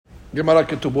Gemara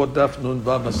Ketubot Daf Nun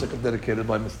Vav Masechet dedicated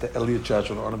by Mr. Elliot Chash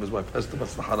on honor of his wife Esther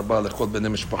Matzlacha Rabba Lechol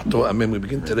Bnei Mishpachto. Amen. We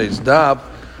begin today's Daf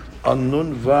on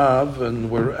Nun Vav, and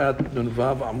we're at Nun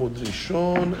Vav Amud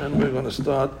Rishon, and we're going to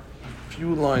start a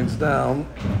few lines down.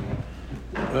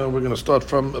 We're going to start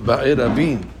from Ba'er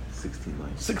Avin.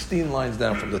 16 lines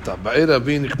down from the top. Ba'er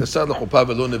Avin Ikhnesa L'chuppah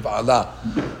V'lo Niv'ala.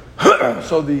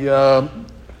 So the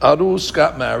Arus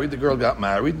got married, the girl got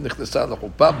married, Nikhnesa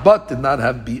L'chuppah, but did not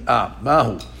have Bi'ah.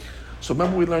 Mahu. So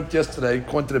remember we learned yesterday,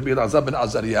 according to the Bir Azab ben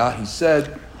Azariah, he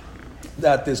said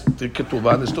that there's the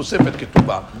ketubah, and there's Tosefet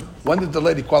ketubah. When did the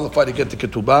lady qualify to get the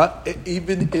ketubah?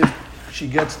 Even if she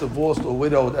gets divorced or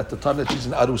widowed at the time that she's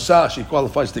in Arusa, she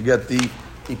qualifies to get the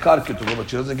Ikar ketubah, but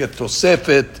she doesn't get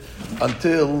Tosefet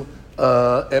until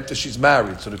after she's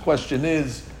married. So the question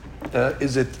is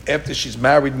it after she's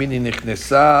married, meaning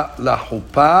Nikhnesa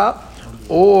L'chuppah,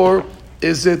 or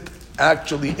is it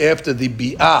actually after the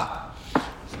Bi'ah?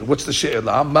 What's the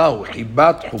she'elah? Ma'u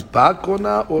chibat chuppah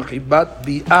kona or chibat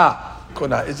bi'ah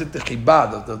kona? Is it the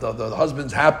chibah? The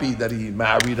husband's happy that he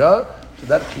married her, so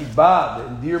that chibah, the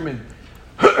endearment,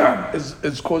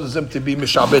 is causes him to be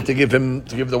mishabet, to give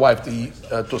the wife the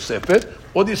tosefet,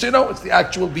 or do you say no? It's the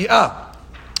actual bi'ah.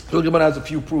 So the Gemara has a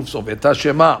few proofs of it.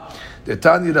 Tashema, the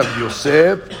Tani Rav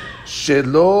Yosef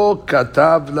shelo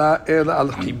katav la el al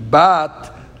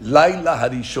chibat Laila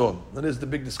Harishon. That is the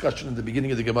big discussion in the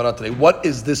beginning of the Gemara today. What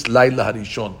is this Laila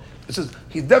Harishon? It says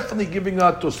he's definitely giving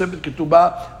out Tosefet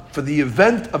Ketubah for the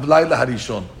event of Laila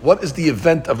Harishon. What is the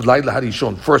event of Laila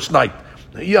Harishon? First night.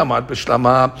 Iyamad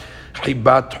b'shlama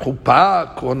chibat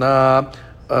chuppah kona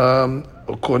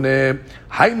kone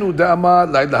haynu dama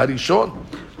Laila Harishon.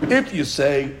 If you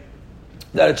say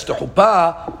that it's the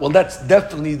chuppah, well, that's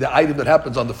definitely the item that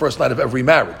happens on the first night of every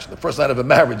marriage. The first night of a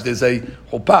marriage, there's a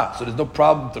chuppah, so there's no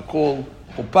problem to call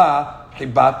chuppah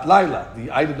chibat laila,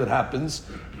 the item that happens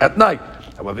at night.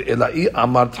 However, elai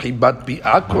amart chibat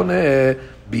bi'ah koneh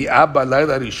bi'ah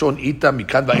b'laila rishon ita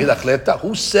mikan va'ilach leta.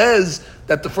 Who says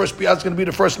that the first bi'ah is going to be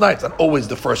the first night? It's not always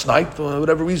the first night. For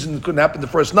whatever reason, it couldn't happen the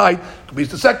first night. It could be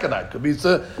the second night. It could be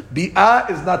the bi'ah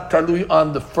is not talui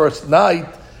on the first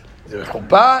night. The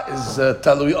chuppah is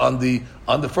talui on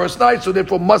the first night, so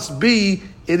therefore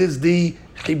it is the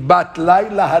chibat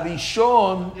laila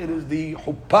harishon, it is the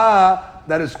chuppah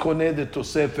that is koneh the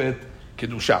tosefet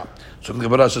kedusha. So the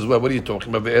Gemara says, well, what are you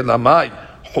talking about? Ve'elamai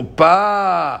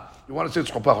chuppah. You want to say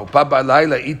it's chuppah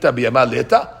ba'laila ita b'yama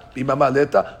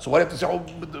leta. So why do you have to say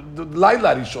the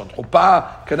laila harishon?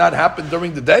 Chuppah cannot happen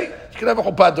during the day. You can have a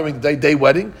chuppah during the day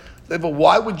wedding. Therefore,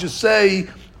 why would you say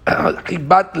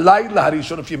chibat laila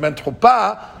harishon? If you meant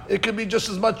chuppah, it could be just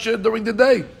as much during the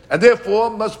day, and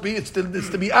therefore it's to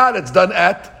be that's done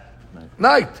at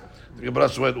night. The Gemara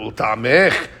said,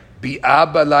 "Ultamech bi'ah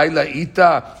b'laila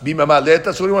ita b'mama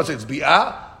leta." So what do you want to say? It's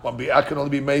bi'ah. One bi'ah can only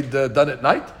be made done at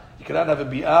night. You cannot have a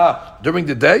bi'ah during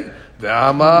the day.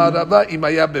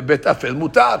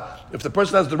 If the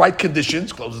person has the right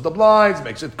conditions, closes the blinds,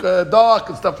 makes it dark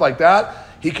and stuff like that,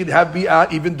 he can have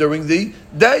bi'ah even during the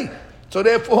day. So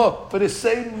therefore, for the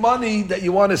same money that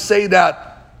you want to say that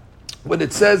when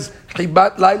it says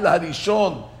chibat laila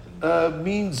harishon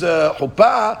means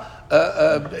chuppah,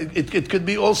 it could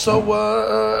be also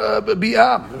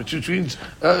bi'ah, which means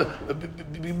the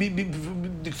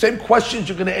same questions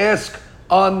you're going to ask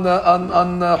on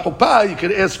chuppah, you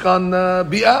can ask on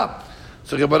bi'ah.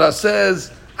 So Gemara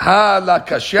says ha la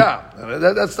kasha.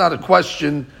 That's not a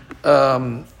question.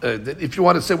 If you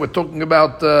want to say we're talking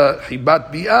about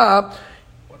chibat bi'ah,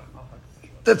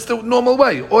 that's the normal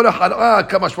way. That's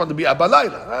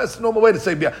the normal way to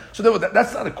say bi'ah. So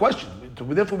that's not a question.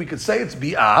 Therefore, we could say it's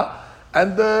bi'ah,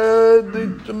 and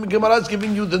the Gemara is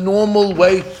giving you the normal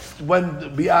way when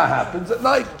bi'ah happens at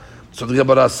night. So the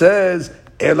Gemara says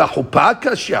ela chuppah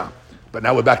kasha. But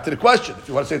now we're back to the question. If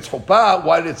you want to say it's chuppah,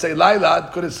 why did it say laila?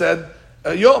 It could have said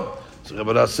yom. So the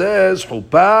Gemara says,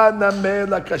 "Chuppah nameh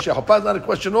la kasha." Chuppah is not a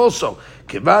question also.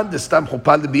 Kivan destam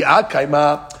chuppah lebi'ah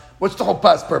kaima. What's the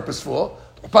chuppah's purpose for?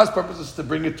 The chuppah's purpose is to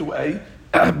bring it to a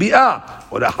bi'ah.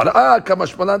 Or achara'ah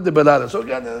kamashmalan de belala. So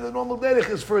again, the normal derech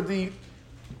is for the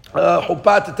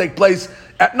chuppah to take place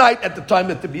at night at the time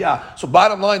that the bi'ah. So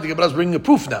bottom line, the Gemara is bringing a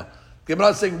proof now. The Gemara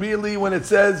is saying really when it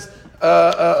says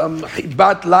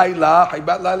chibat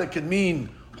laila can mean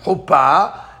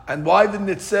chuppah. And why didn't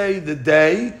it say the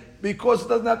day? Because it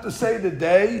doesn't have to say the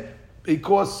day,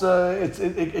 because it's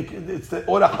the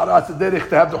orah haras derech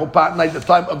to have the chuppah at night, the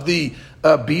time of the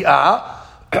bi'ah,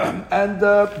 and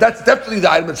that's definitely the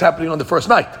item that's happening on the first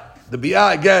night. The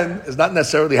bi'ah again is not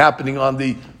necessarily happening on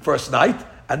the first night,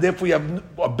 and therefore you have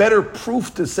a better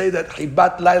proof to say that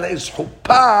chibat laila is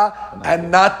chuppah and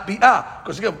not bi'ah,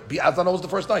 because again bi'ah is not always the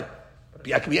first night.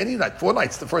 Bi'ah can be any night, 4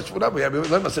 nights. The first 4 nights we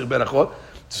learned Masech Berachot.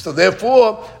 So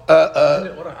therefore, Isn't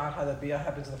it order how the bi'ah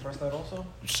happens in the first night also?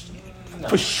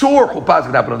 for sure, chuppah is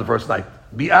going to happen on the first night.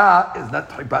 Bi'ah is not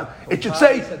chuppah. It should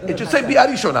say bi'ah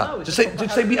rishona. Just say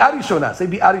bi'ah rishona. Say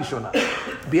bi'ah rishona.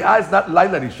 Bi'ah is not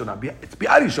laila rishona. It's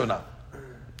bi'ah rishona.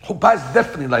 Chuppah is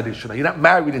definitely laila rishona. You're not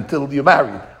married until you're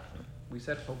married. We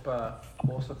said chuppah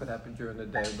also could happen during the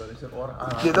day, but is it order?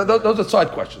 Those are side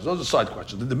questions.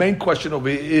 The main question over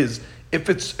here is if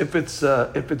it's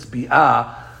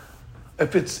bi'ah.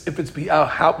 If it's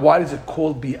bi'ah, why is it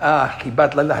called bi'ah?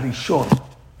 Chibat laila rishon.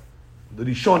 The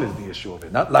rishon is the issue of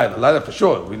it, not laila. Laila for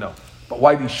sure, we know. But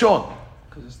why rishon?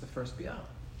 Because it's the first bi'ah.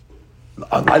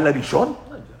 On laila rishon?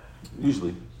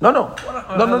 Usually. No.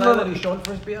 Rishon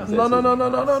first bi'ah.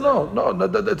 No.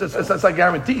 It's not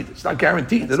guaranteed. It's not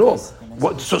guaranteed at all.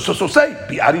 So say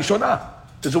bi'ah rishona.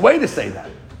 There's a way to say that.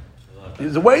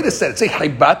 There's a way to say it. Say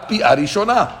chibat bi'ah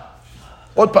rishona.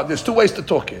 There's 2 ways to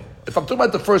talk here. If I'm talking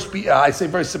about the first bi'ah, I say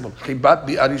very simple. Chibat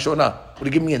bi'ah rishona. Would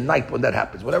you give me a night when that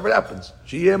happens? Whatever it happens.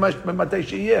 Shiyeh matei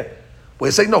shiyeh. But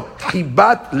you say no.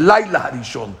 Chibat laila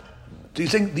harishon. So you're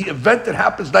saying the event that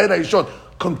happens laila harishon.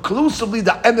 Conclusively,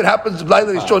 the end that happens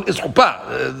laila harishon is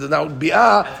chuppah. Now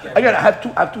bi'ah. Again, I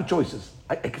have two choices.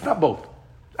 It's not both.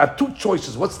 I have 2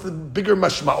 choices. What's the bigger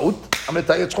mashma'ut? I'm going to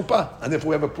tell you it's chuppah. And if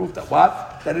we have a proof that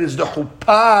what? That it is the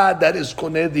chuppah that is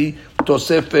konedi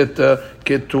tosefet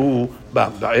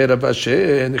ketubah. Ba'erev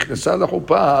Hashem, נכנסה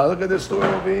לחופה. Look at this story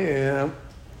over here.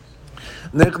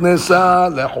 נכנסה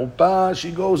לחופה.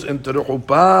 She goes into the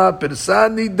chuppah. פרסה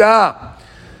נידה.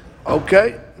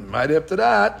 Okay. Right after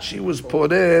that, she was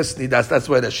pores nidas. That's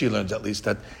why that she learns at least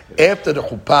that after the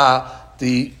chuppah,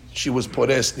 she was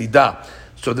pores nida.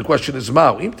 So the question is,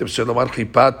 Mao, im tefsir lomar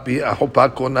chipat bi'ah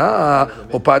chuppah kona,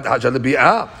 chuppah haja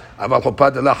lebi'ah, aval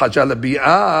chuppah de la haja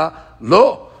lebi'ah,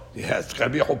 lo. Yes, it's got to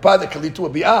be a chuppah that can lead to a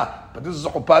bi'ah, but this is a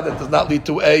chuppah that does not lead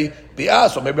to a bi'ah.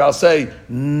 So maybe I'll say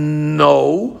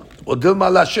no, or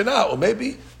dilma la shena, or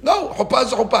maybe no, chuppah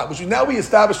is a chuppah, which now we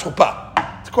established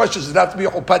chuppah. The question is, does it have to be a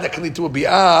chuppah that can lead to a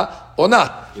bi'ah or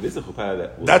not? It is a chuppah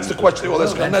that. That's the question they will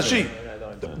ask Hanashi.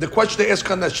 The question they ask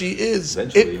Hanashi is,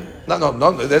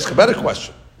 no. They ask a better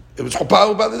question. It was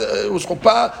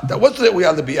chuppah that wasn't it we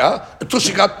had the bi'ah until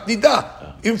she got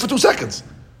nida, even for 2 seconds.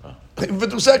 Even for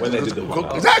 2 seconds.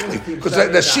 Exactly. Because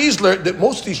that she's learned that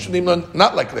most of these Shunim learn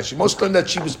not like that. She most learned that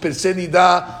she was Pirsei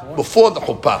nida before the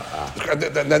chuppah.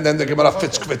 And then the Gemara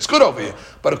fits good over here.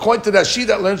 But according to that, she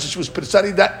that learns that she was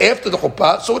Pirsei nida after the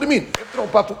chuppah. So what do you mean? After the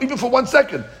chuppah, even for 1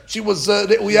 second, she was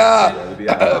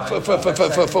re'uyah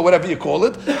for whatever you call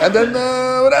it, and then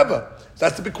whatever.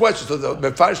 That's the big question. So the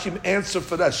Mefarshim answer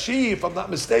for that, if I'm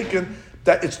not mistaken,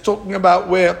 that it's talking about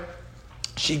where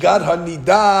she got her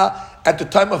nida at the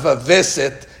time of her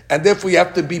veset, and therefore you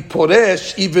have to be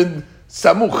poresh even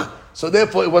samuch. So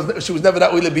therefore she was never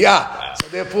that uile bi'ah. So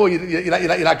therefore you're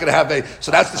not going to have a. So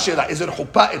that's the shayla. Is it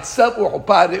chuppah itself or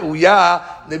chuppah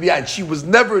re'uyah lebi'ah? And she was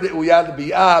never re'uyah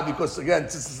lebi'ah because again,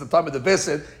 since it's the time of the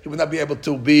veset, he would not be able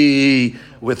to be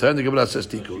with her. And the Gemara says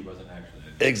tikkun.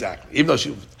 Exactly. Even though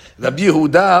she. Rabbi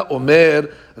Yehuda Omer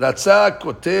Ratzah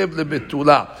Kotev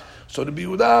LeBetula. So Rabbi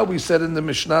Yehuda, we said in the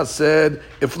Mishnah, said,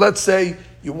 if let's say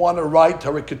you want to write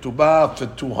her a ketubah for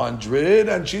 200,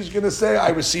 and she's going to say, I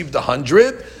received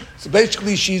 100. So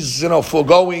basically she's,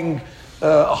 foregoing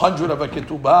 100 of a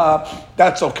ketubah.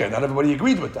 That's okay. Not everybody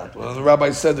agreed with that. Well, the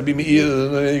rabbi said,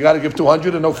 you got to give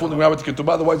 200 and no fooling around with the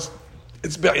ketubah, otherwise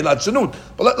it's be'ilat zenut.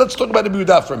 But let's talk about Rabbi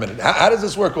Yehuda for a minute. How does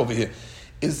this work over here?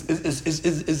 Is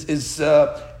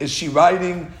she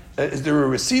writing? Is there a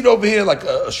receipt over here, like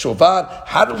a shovad?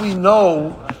 How do we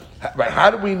know? Right?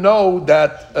 How do we know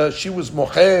that she was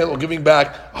mochel or giving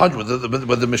back 100?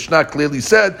 But the Mishnah clearly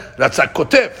said that's a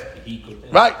kotev,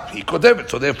 right? He kotev it.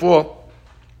 So therefore,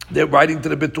 they're writing to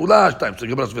the betulash time. So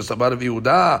Gemara v'sabar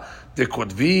Yehuda they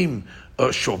kotvim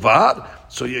shovad.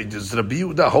 So does Rabbi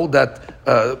Yehuda hold that?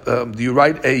 Do you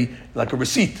write a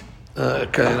receipt? For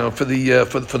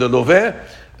the lover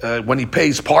when he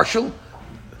pays partial,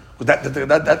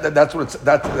 that's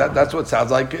what it sounds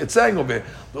like it's saying over here.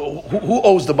 Who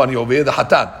owes the money over here? The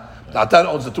hatan. The hatan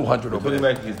owns the 200 over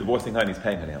here. He's divorcing her and he's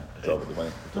paying her now.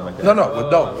 No. We're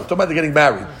talking about they're getting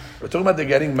married. We're talking about they're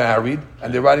getting married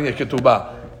and they're writing a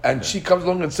ketubah, and she comes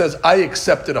along and says, "I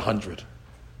accepted 100."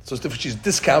 So she's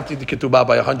discounting the ketubah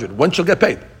by 100. When she'll get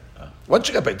paid? Once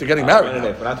you get paid, they're getting married.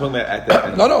 We're not talking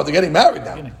about no, they're getting married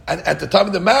now. And at the time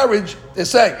of the marriage, they're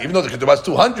saying, even though the ketubah is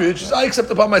 200, she says, I accept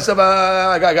upon myself,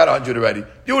 I got 100 already.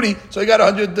 Beauty, so you got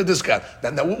 100 the discount.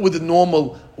 Now, what would the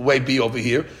normal way be over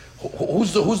here?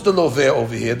 Who's the lover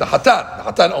over here? The hatan. The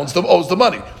hatan owes the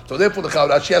money. So therefore, the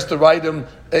chavra, she has to write him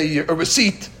a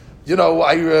receipt I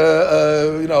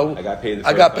got paid.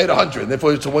 I got paid 100.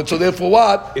 Therefore, so therefore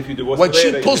what? If you divorce when the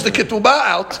she lady, pulls the ketubah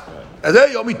out, and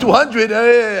hey, you owe me 200.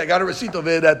 Hey, I got a receipt of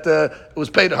it that it was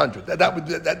paid 100.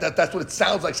 That's what it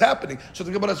sounds like is happening. So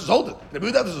the Gemara says, hold it. The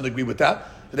Yehuda doesn't agree with that.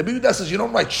 The Yehuda says you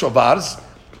don't write shovars.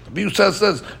 The Yehuda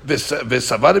says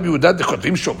v'savar Yehuda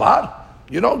dechotvim shovar.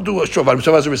 You don't do a shovar.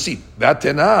 Shovar is a receipt.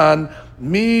 V'atenan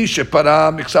mi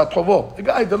shepara miksat chovo. The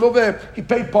guy, the loveh, he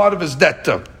paid part of his debt.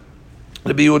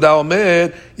 The Yehuda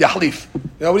omer yahlif. You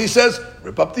know what he says?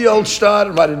 Rip up the old star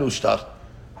and write a new star.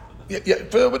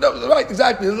 Right,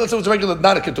 exactly. Let's say it's a regular,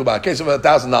 not a ketubah, a case of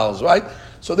 $1,000, right?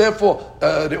 So therefore,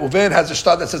 Reuven has a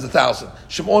star that says 1,000.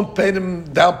 Shimon paid him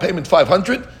down payment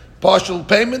 500, partial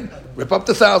payment. Rip up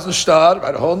the 1,000 star,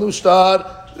 write a whole new star.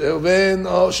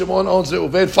 Shimon owns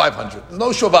Reuven 500. There's no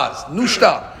shovaz, new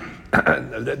star.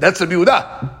 That's the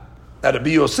Yehuda. Now the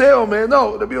Biyoseh, man,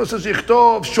 no. The Biyoseh says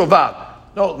yichtov shovar.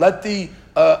 No, let the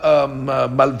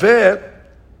malveh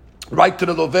write to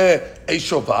the loveh a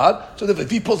shovar, so that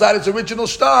if he pulls out his original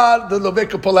star, the loveh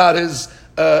can pull out his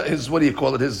what do you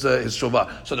call it, his shovar.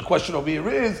 So the question over here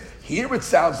it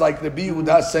sounds like the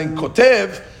Yehuda saying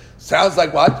kotev, sounds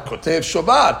like what? Kotev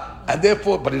shovar, and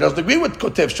therefore, but he doesn't agree with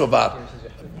kotev shovar.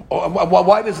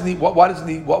 Why doesn't he go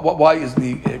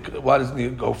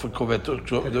for kotev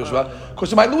shovar? Because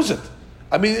he might lose it.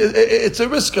 I mean, it's a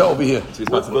risk over here. It's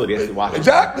responsibility. He has to watch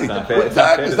exactly. It.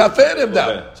 It's not fair to him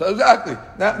now. So exactly.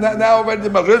 Now already the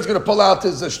Maghrib is going to pull out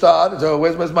his star. So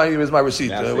where's my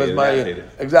receipt?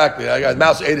 Exactly. I got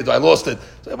mouse ate it. I lost it.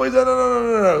 So everybody said,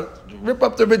 no. Rip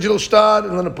up the original star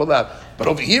and let it pull out. But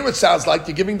over here it sounds like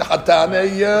you're giving the Hatan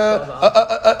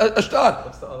a star.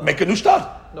 Make a new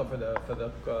star. No, for the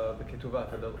ketubah.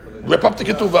 Rip up the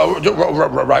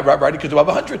ketubah. Write a ketubah of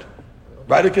 100.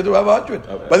 Write a ketubah of 100.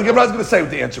 Okay. But the Gemara is going to say what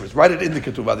the answer is. Write it in the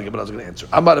ketubah. The Gemara is going to answer.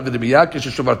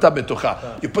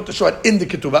 You put the short in the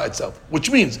ketubah itself,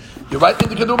 which means you write in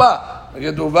the ketubah. The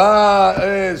ketubah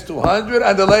is 200,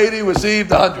 and the lady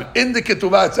received 100 in the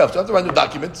ketubah itself. So you don't have to write new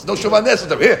documents. No shuvah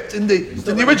necessary. Here, it's in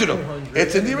the original.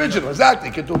 It's in the original.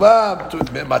 Exactly. Ketubah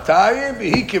 200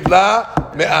 v'hi kivla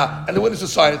 100, and the witness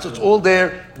is signing it. So it's all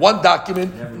there. One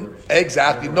document.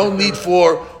 Exactly. No need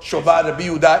for shuvah to be.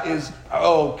 That is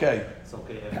okay. It's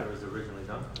okay if it was originally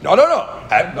done? No. No.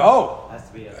 It has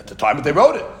to be At the time that they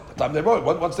wrote it.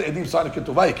 Once the Edim signed a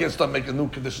ketubah, you can't start making new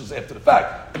conditions after the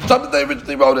fact. At the time that they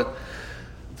originally wrote it.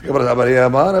 Even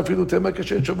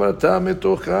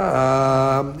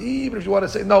if you want to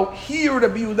say, no, here the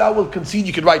Yehuda will concede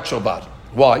you can write shovar.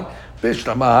 Why?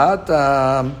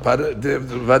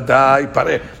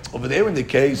 Over there in the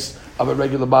case of a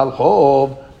regular Baal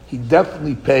Chov, he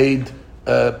definitely paid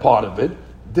part of it.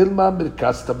 Dilma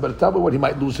mirkasta bertaba, when he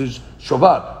might lose his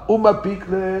shovar.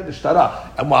 Pikle the shtara.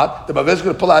 And what? The Bavez is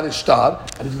going to pull out his star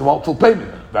and he's going to want full payment.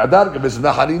 He's going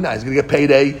to get paid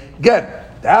again.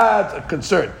 That's a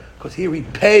concern. Because here he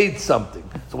paid something.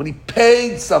 So when he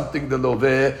paid something, the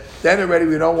loveh, then already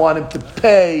we don't want him to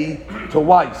pay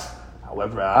twice.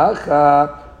 However,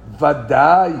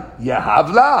 vaday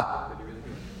yahavla.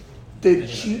 Did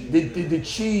he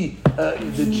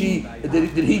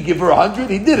give her 100?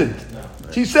 He didn't.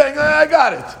 She's saying, I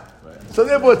got it. So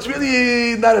therefore, it's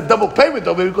really not a double payment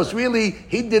over because really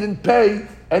he didn't pay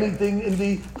anything in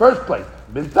the first place.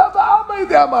 He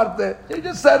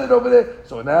just said it over there.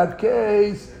 So in that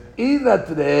case, if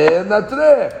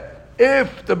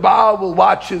the Baal will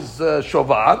watch his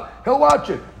shovar, he'll watch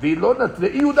it.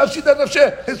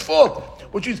 His fault.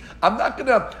 Which is, I'm not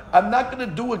gonna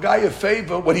do a guy a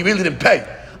favor when he really didn't pay.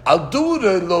 I'll do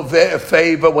the loveh a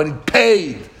favor when he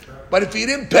paid. But if he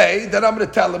didn't pay, then I'm going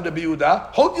to tell him to be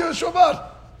Yehuda, hold your shovar.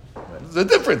 There's a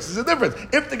difference.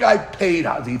 If the guy paid,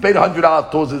 he paid $100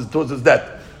 towards his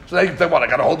debt. So now you can say, what, I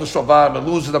got to hold the shovar, I'm going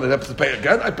to lose it, I'm going to have to pay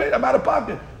again. I'm out of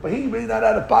pocket. But he really not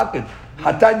out of pocket.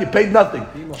 Hatan, you paid nothing.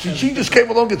 She just came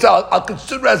along and said, I'll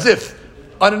consider as if.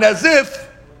 On an as if,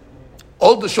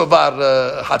 hold the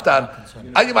shovar, Hatan.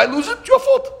 And you might lose it, your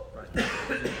fault.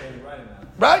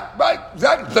 Right,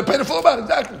 exactly. They paid the full amount,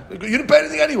 exactly. You didn't pay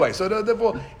anything anyway. So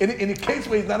therefore, in a case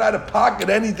where he's not out of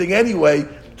pocket anything anyway,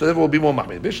 so therefore will be more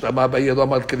mahmid.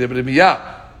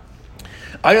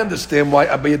 I understand why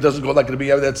Abaye doesn't go like the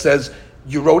Rabbi that says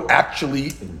you wrote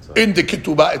actually in the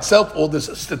ketubah itself all this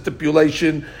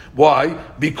stipulation. Why?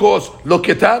 Because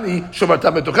loketani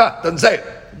shovarta metocha doesn't say it.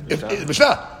 If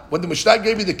Mishnah, when the Mishnah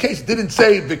gave you the case, it didn't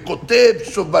say v'kotev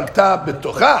shovarta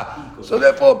betocha. So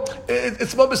therefore,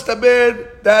 it's more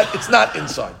mistaber that it's not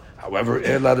inside. However,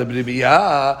 but the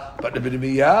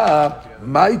B'nimiyah,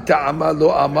 my ta'ama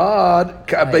lo amad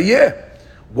ka'abayeh.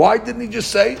 Why didn't he just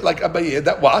say like Abaye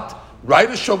that what? Write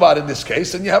a shovar in this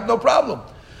case, and you have no problem.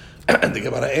 And the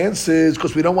Gemara answers,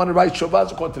 because we don't want to write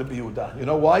Shovad according to the Yehuda. You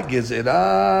know why?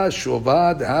 Gezerah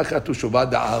Shovad Hachatu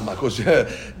Shovad Da'alma. Because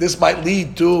this might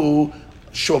lead to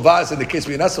Shovad in the case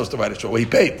where you're not supposed to write a Shovad, where he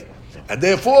paid. And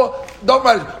therefore, don't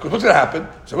write it. Because what's going to happen?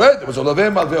 So wait, there was a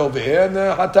Loveh Malveh over here, and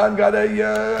Hatan got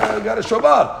a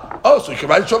Shovad. Oh, so you can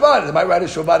write a Shovad. And they might write a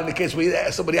Shovad in the case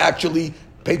where somebody actually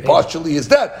paid partially his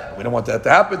debt. We don't want that to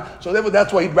happen. So therefore,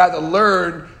 that's why he'd rather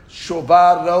learn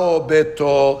Shovaro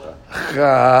Betocha.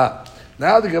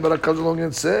 Now the Gemara comes along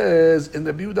and says, in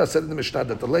the Yehuda said in the Mishnah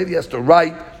that the lady has to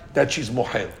write that she's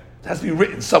mohel. It has to be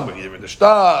written somewhere, either in the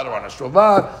shtar or on a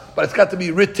shrovad, but it's got to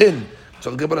be written.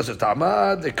 So the Gemara says,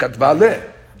 Ta'amad de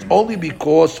katvale. Only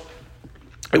because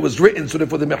it was written, so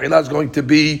therefore the mechilah is going to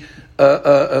be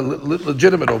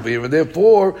legitimate over here, and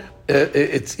therefore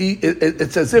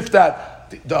it's as if that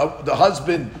the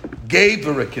husband gave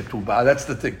her a ketubah. That's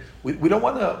the thing. We don't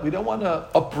want to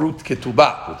uproot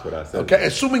ketubah. Okay,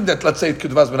 assuming that, let's say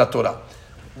ketubah is minat Torah.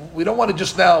 We don't want to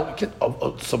just now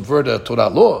subvert a Torah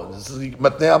law. This is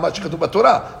matnei how much ketubah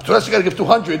Torah. Torah you got to give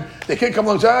 200. They can't come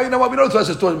along and say, you know what, we know Torah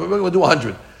says 200, but we're going to do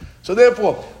 100. So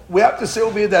therefore, we have to say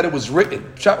over here that it was written.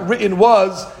 Written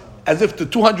was as if the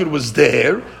 200 was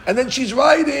there, and then she's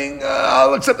writing,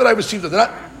 I'll accept that I received it. They're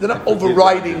not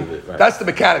overriding. That's the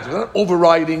mechanics. They're not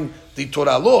overriding the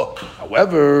Torah law.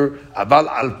 However, aval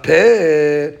al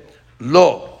peh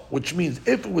lo, which means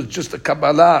if it was just a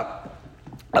Kabbalah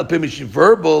al peh mishin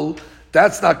verbal,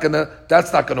 that's not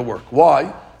gonna work.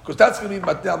 Why? Because that's going to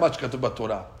be matnei mach katuv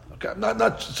Torah. Okay,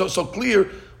 not so clear.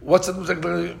 What's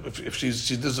the if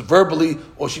she does it verbally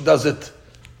or she does it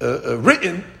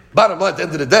written? Bottom line, at the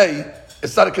end of the day,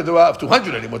 it's not a keduvah of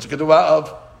 200 anymore. It's a keduvah of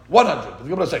 100. The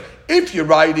Gemara say, if you're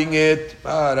writing it,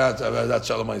 that's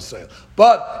Shalom Yisrael.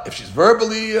 But if she's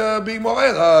verbally being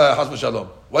mo'el, Hasba Shalom.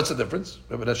 What's the difference?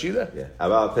 Remember Nashida? Yeah.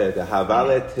 About the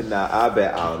havale t'na'a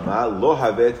be'alma lo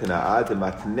have t'na'a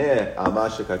dematneh alma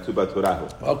shekatu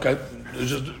b'torahu. Okay,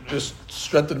 just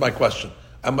strengthen my question.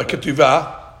 And my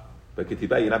ketuvah. But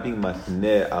ketubah, you're not being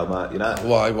matneh alma. You're not.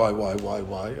 Why?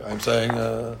 I'm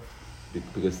saying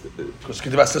because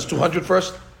ketubah says 200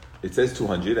 first. It says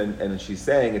 200, and she's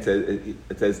saying it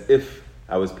says if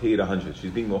I was paid 100,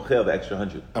 she's being mochel the extra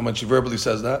 100. And when she verbally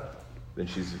says that, then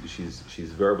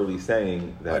she's verbally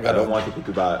saying that I don't want the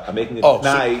ketubah. I'm making it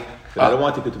tonight. I don't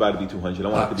want the ketubah to be 200. I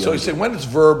want it to be. So he's saying when it's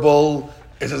verbal,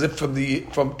 it's as if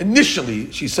from initially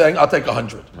she's saying I'll take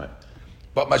 100. Right.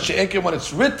 But Mashiach, when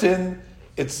it's written,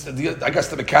 I guess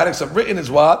the mechanics of written is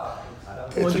what?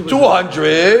 It's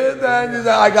 200, and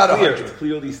I got 100. It's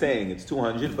clearly saying it's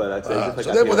 200, but that's like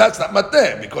so therefore that's not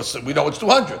mateh because we know it's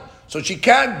 200. So she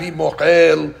can be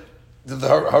mochel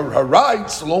her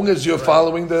rights so long as you're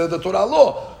following the Torah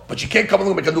law. But she can't come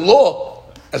along and make a new law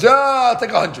and say, I'll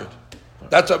take 100.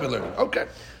 That's what we learn. Okay.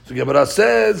 So Gemara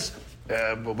says,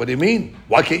 what do you mean?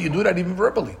 Why can't you do that even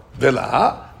verbally?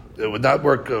 Vela, it would not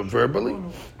work verbally.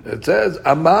 It says,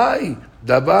 Amai.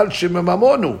 Davar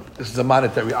shemamamonu. This is a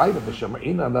monetary item. We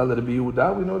know that Rabbi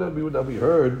Yehuda we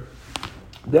heard.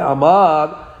 The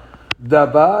Amar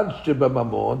davar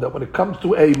shemamamon. That when it comes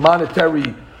to a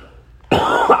monetary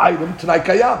item, Tanai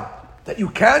Kayam, that you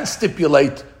can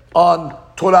stipulate on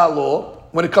Torah law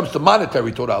when it comes to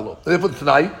monetary Torah law. Therefore,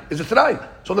 Tanai is a Tanai.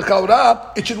 So the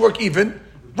Kaurah, it should work even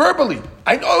verbally.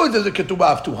 I know there's a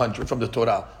ketubah of 200 from the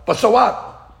Torah, but so what?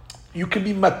 You can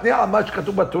be matnei al mach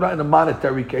katuv Torah in a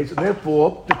monetary case, and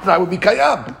therefore the Tanai would be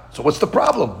kayam. So what's the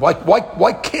problem?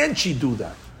 Why can't she do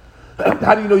that?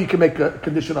 How do you know you can make a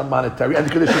condition on monetary and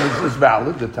the condition is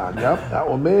valid? The Tanya.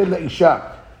 Omer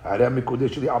leisha harei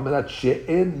mikudesh li amarat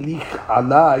she'en lich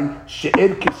alai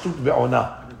she'en kisut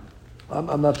ve'ona.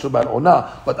 I'm not sure about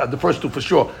ona, but the first two for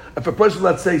sure. If a person,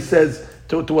 let's say, says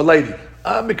to a lady,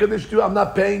 I'm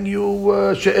not paying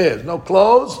you she'er, no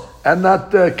clothes, and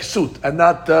not kisut, and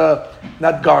not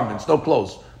garments, no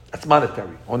clothes. That's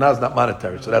monetary. Ona is not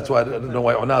monetary, so that's why I don't know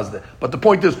why ona is there. But the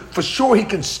point is, for sure, he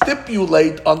can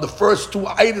stipulate on the first two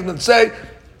items and say,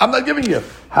 I'm not giving you.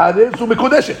 Harezu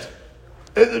mekodeshet.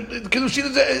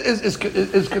 Kiddushin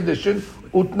is conditioned.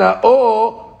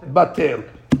 Utna'o batel.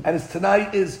 And his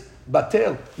tonight is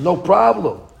batel, no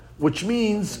problem. Which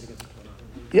means,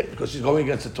 yeah, because she's going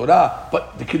against the Torah,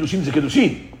 but the Kiddushin is a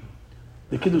Kiddushin.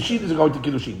 The Kiddushin is going to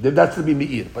Kiddushin. That's the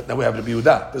Meir. But now we have the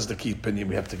Yehuda. This is the key opinion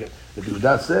we have to get. The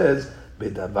Yehuda says, no,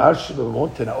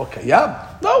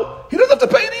 he doesn't have to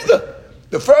pay it either.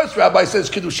 The first rabbi says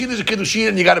Kiddushin is a Kiddushin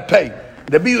and you got to pay.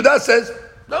 The Yehuda says,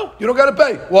 no, you don't got to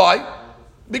pay. Why?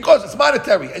 Because it's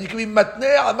monetary. And you can be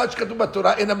matnei al mach katuv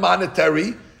Torah in a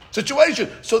monetary situation.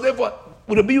 So therefore,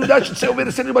 would the Yehuda should say over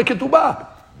the city by ketubah?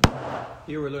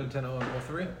 Here we're learning 10 on all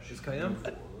three. She's Kayam.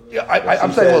 Yeah,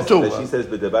 I'm saying well too. She says,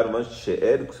 "B'devar man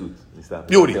she'er ksut."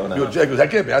 Beauty. That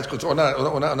can't be. That's good.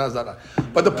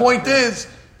 But the point is,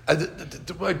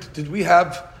 did we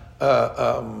have?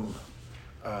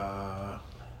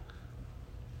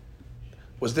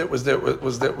 Was there a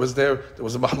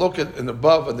mahloket in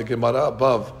above and the Gemara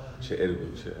above?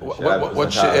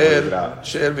 What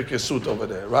she'er v'kesut over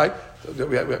there, right?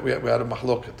 We had a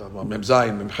mahloket on Mem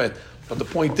Zayin, Mem Chet. But the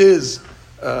point is,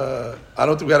 I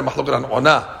don't think we had a mahloket on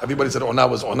Ona. Everybody said Ona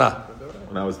was Ona.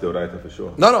 Ona was Deoraita for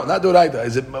sure. No, not Deoraita.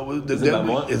 Is it Mamon?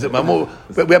 Is it Mamon?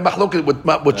 We have mahloket with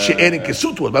what she'er and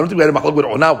kesut was, but I don't think we had a mahloket with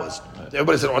Ona was.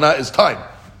 Everybody said Ona is time.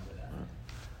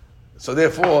 So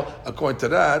therefore, according to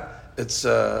that, it's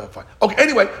fine. Okay,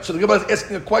 anyway, so the Gemara is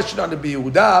asking a question on the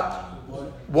Yehuda.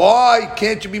 Why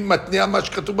can't you be matniya mash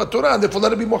ketubah Torah? And therefore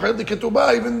let it be mochel the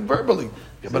ketubah even verbally.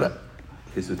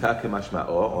 Kesuta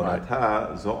kemashma'o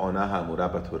onata zo ona ha'amura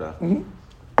b'Torah.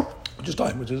 Which is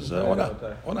time, which is ona.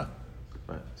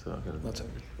 Right. So that's it.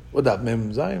 What that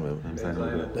Mem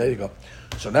Zayin? There you go.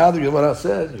 So now the Gemara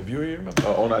says, if you remember.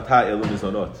 Onata elu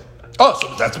mizonot. Oh, so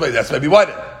that's maybe why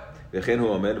then.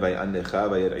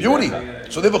 Beauty.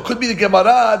 So therefore, could be the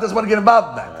Gemara doesn't want to get involved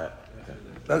in that.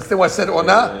 Understand why I said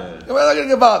Ona? We're not going to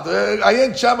get involved.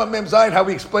 Ayin Shama Mem Zayin, how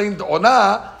we explained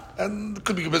Ona, and it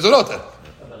could be Bezonot.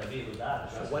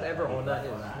 Whatever Ona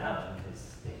is.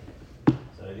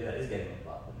 So Yehuda is getting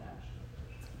involved in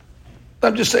that.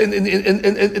 I'm just saying,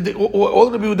 all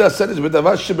the Yehuda said is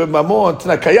B'davar she'b'mamon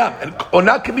t'nakayam, and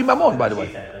Ona can be mamon, by the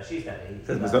way. She said it.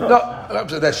 No,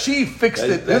 that she fixed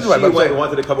it.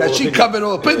 That she covered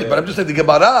all opinion. But I'm just saying the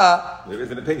Gemara. There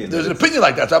is an opinion. There's an opinion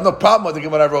like that. So I have no problem with the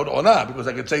Gemara wrote Ona because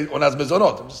I could say Ona's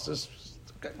mezonot.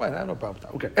 Okay, fine, I have no problem with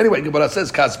that. Okay. Anyway, Gemara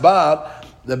says Kasbar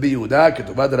the Yehuda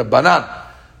ketubah the Rabbanan.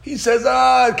 He says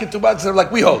ketubah is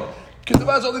like we hold.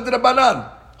 Ketubah is only the Rabbanan.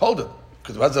 Hold it.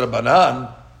 Ketubah is the Rabbanan.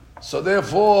 So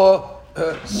therefore,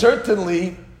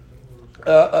 certainly,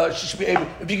 she should be able.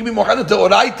 If you can be mochel to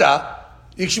Oraita.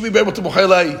 You should be able to mochel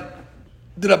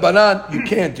the Rabbanan. You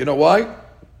can't. You know why?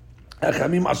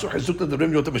 Hachamim asu chizuk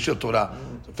l'devarim yoter b'shir Torah.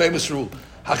 Famous rule.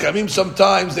 Hachamim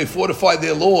sometimes they fortify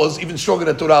their laws even stronger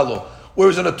than Torah law.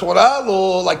 Whereas in a Torah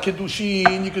law like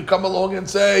kiddushin, you could come along and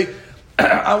say,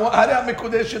 "I'm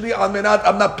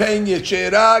not paying you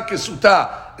she'era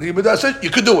kesuta." And the Yehuda says you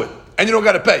could do it, and you don't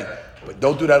got to pay. But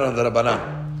don't do that on the Rabbanan.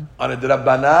 On the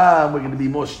Rabbanan, we're going to be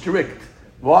more strict.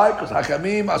 Why? Because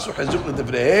Hachamim asu chizuk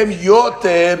l'devreihem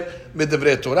yoter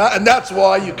midevrei Torah, and that's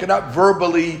why you cannot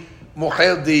verbally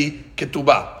mochel di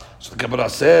ketubah. So the Gemara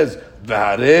says,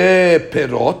 "V'harei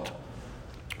perot."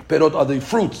 Perot are the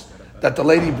fruits that the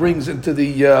lady brings into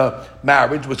the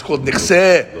marriage, what's called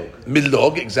nechseh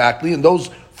milog, exactly. And those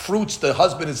fruits the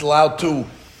husband is allowed to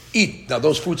eat. Now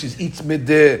those fruits he eats mid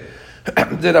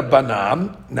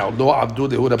Rabbanan. Now, lo abdu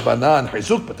dehu Rabbanan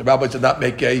chizuk, but the rabbis did not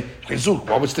make a chizuk.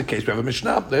 What was the case? We have a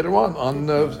Mishnah later on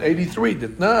 83.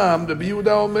 Ditnam the Yehuda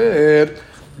Omer.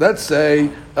 Let's say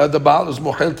the Baal is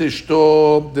mochel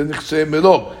tishto the nechseh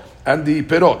milog and the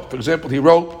perot. For example, he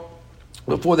wrote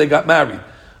before they got married.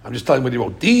 I'm just telling you what he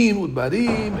wrote. Din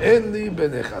udbarim enli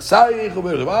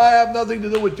benechasayich. I have nothing to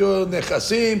do with your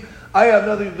nechasim. I have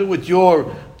nothing to do with your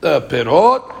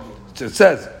perot. It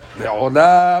says.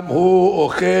 Le'olam hu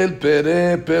ochel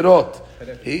pere perot.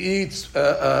 He eats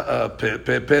pere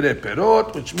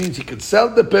perot, which means he can sell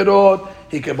the perot,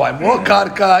 he can buy more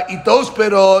karka, eat those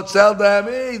perot, sell them.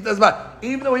 He doesn't matter.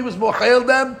 Even though he was mochel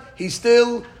them, he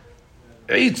still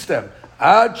eats them.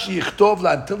 Ad shichtov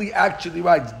la, until he actually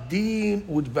writes din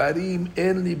udvarim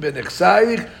enli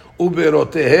benechsaich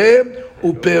uberotehem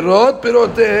uperot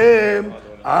perotehem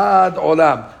ad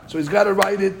olam. So he's got to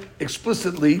write it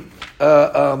explicitly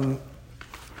until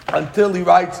he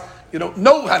writes, no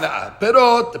hana'ah.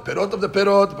 Perot, the perot of the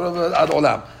perot ad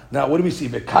olam. Now, what do we see?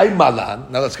 Bekai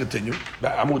malan. Now, let's continue.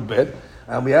 Amud bet.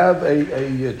 And we have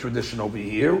a tradition over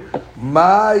here.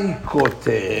 My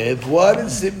kotev. What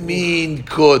does it mean,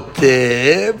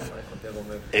 kotev?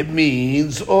 It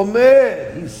means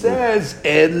omer. He says,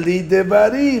 Enli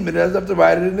devarim. It doesn't have to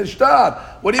write it in the shtar.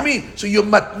 What do you mean? So you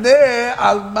matneh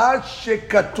al ma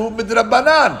shekatuv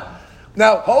midrabanan.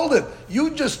 Now, hold it. You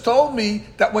just told me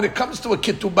that when it comes to a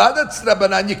ketubah that's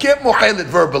rabbanan, you can't mochel it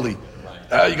verbally.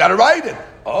 You got to write it.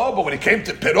 Oh, but when it came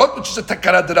to perot, which is a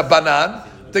takara rabbanan,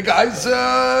 the guys,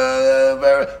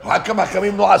 how come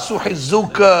Hachamim no asu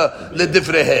chizuk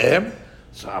ledivrehem?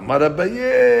 So Amar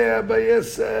Abaye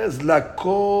says,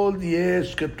 Lakol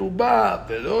yesh ketubah,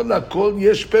 velo lakol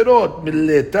yesh perot.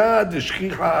 Mileta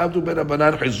deshchicha avdu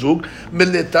berabanan chizuk,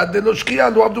 mileta delo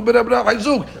shchicha avdu berabanan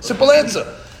chizuk. Simple answer.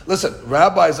 Listen,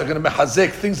 rabbis are going to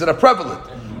mehazek things that are prevalent.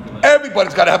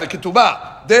 Everybody's got to have a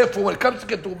ketubah. Therefore, when it comes to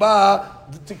ketubah,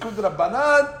 the tikkun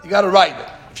rabbanan, you got to write it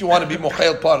if you want to be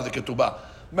mochel part of the ketubah.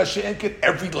 Mashiach,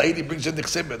 every lady brings in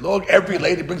the log. Every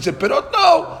lady brings in pirot.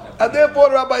 No, and therefore,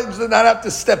 the rabbi does not have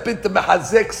to step into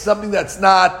mehazek something that's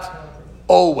not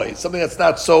always, something that's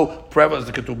not so prevalent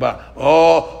as the ketubah.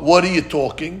 Oh, what are you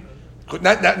talking?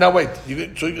 Now wait.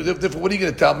 So what are you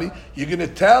going to tell me? You're going to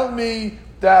tell me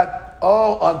that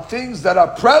on things that are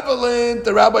prevalent,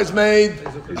 the rabbis made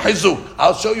chizuk.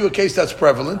 I'll show you a case that's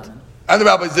prevalent, and the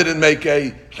rabbis didn't make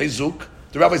a chizuk.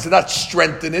 The rabbis did not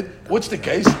strengthen it. What's the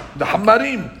case? The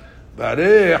hamarim,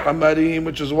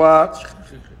 which is what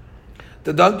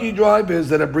the donkey drivers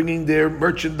that are bringing their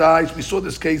merchandise. We saw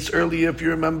this case earlier, if you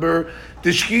remember. The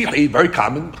shchichi, very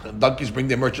common. Donkeys bring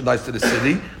their merchandise to the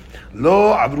city.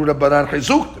 Lo avru rabbanan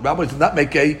chizuk. The rabbis did not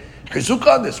make a chizuk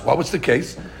on this. What was the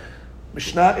case?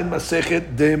 Mishnah in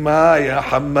Masechet Demaya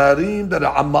Hamarim that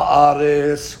are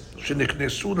Amma'ares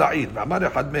שנכנסו לעיר. ואמר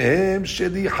אחד מהם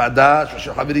שלי חדש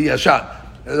ושל חברי ישן.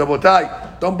 רבותיי,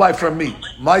 don't buy from me.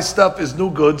 My stuff is new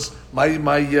goods.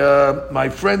 My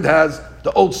friend has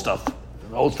the old stuff.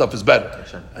 The old stuff is better.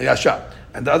 Yashan.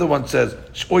 And the other one says,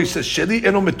 he says, Sheli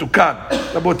eno metukan.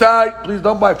 Rabotai, please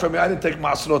don't buy from me. I didn't take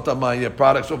masrot on my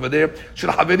products over there.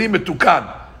 Shel haveri metukan.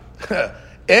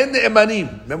 En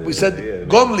emanim. Remember we said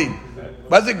gomlin.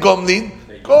 What is it gomlin?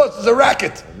 Of course, it's a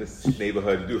racket. In this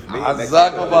neighborhood, do it for me.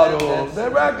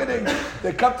 They're racketing.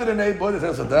 They come to the neighborhood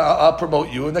and say, I'll promote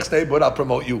you. Next neighborhood, I'll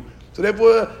promote you. So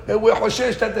therefore, we're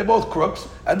hoshesh that they're both crooks,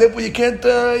 and therefore you can't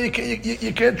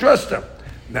trust them.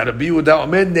 Now the Yehuda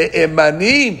Omer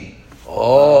ne'emanim.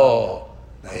 Oh,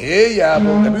 now here you have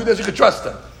them. Maybe you can trust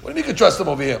them. What do you mean you can trust them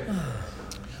over here?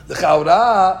 The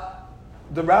Chaura,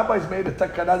 the rabbis made a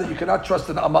takana that you cannot trust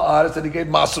an Amma'aretz, and he gave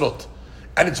masrot.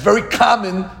 And it's very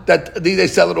common that they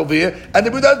sell it over here, and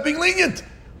the Buddha is being lenient.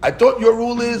 I thought your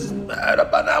rule is,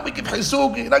 Rabbana, we give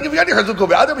chizuk. You're not giving any chizuk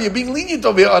over here. You're being lenient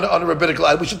over here on a rabbinical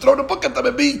item. We should throw the book at them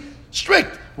and be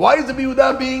strict. Why is the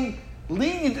Yehuda being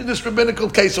lenient in this rabbinical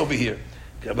case over here?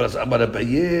 Simple answer. On the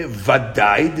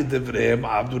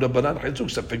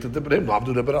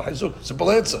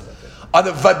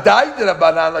vadai de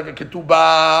Rabbanan, like a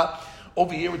ketubah,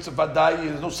 over here it's a vadai,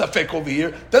 there's no safek over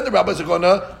here, then the rabbis are going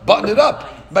to button it up.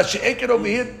 But she'eket over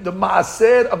here, the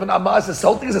maaser of an amaz is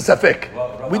salting is a safek.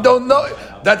 We don't know.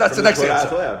 That's the next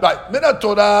answer. Right. Minat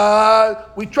Torah,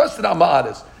 we trust in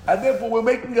amaris. And therefore we're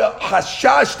making a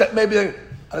hashash that maybe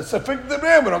a safek the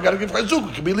ram, we don't got to give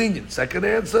chazuk, it can be lenient. Second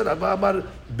answer, Amar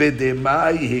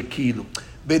bedemai hekilu.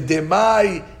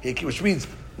 Bedemai hekilu, which means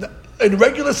in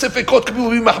regular safekot people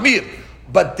will be mahmir.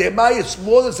 But demai is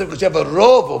more than because you have a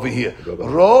rov over here.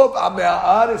 Rov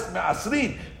ame'aris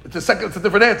me'asrin. It's a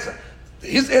different answer.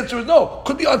 His answer is no.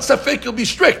 Could be on safek, you'll be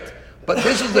strict. But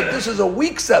this is a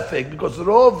weak safek because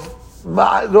rov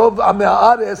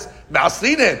ame'aris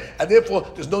me'asrin, and therefore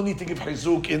there's no need to give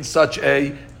chizuk in such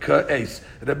a case.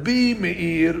 Rabbi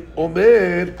Meir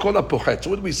Omer kol hapochet. So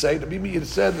what do we say? Rabbi Meir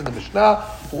said in the Mishnah,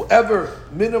 whoever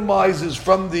minimizes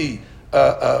from the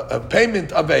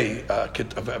payment of a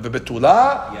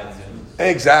betula,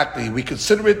 exactly. We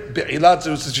consider it be'ilat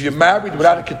since you're married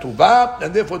without a ketubah,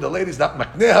 and therefore the lady's not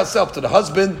makneh herself to the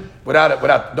husband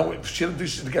she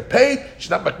doesn't get paid. She's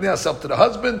not makneh herself to the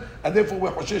husband, and therefore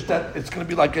we're choshesh that it's going to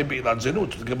be like a be'ilat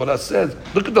zenut. The Gemara says,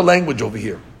 look at the language over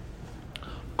here.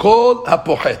 Kol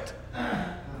hapochet.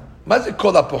 What is it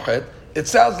kol hapochet? It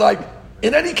sounds like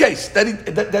in any case that he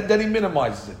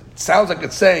minimizes it. It sounds like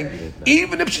it's saying,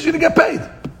 even if she's going to get paid.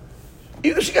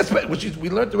 Even if she gets paid, which we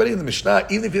learned already in the Mishnah,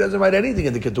 even if he doesn't write anything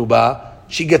in the ketubah,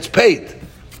 she gets paid.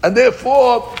 And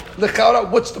therefore,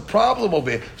 what's the problem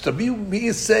over here? So he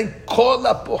is saying, kol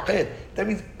hapochet. That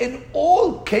means in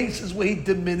all cases where he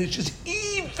diminishes,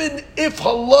 even if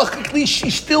halachically she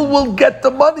still will get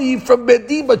the money from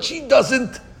Bedin, but she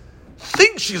doesn't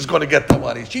think she's going to get the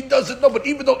money. She doesn't know, but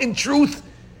even though in truth,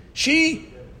 she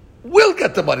will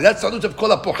get the money. That's the knowledge of kol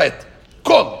hapochet.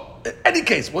 Kol. In any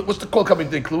case, what's the kol coming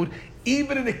to include?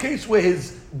 Even in a case where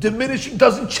his diminishing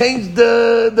doesn't change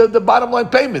the bottom line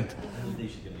payment.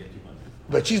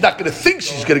 But she's not going to think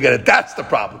she's going to get it. That's the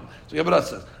problem. So Yabra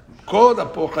says, kol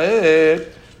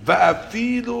hapochet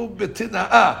va'afilu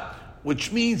betina'ah,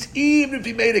 which means even if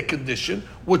he made a condition,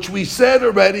 which we said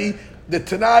already, the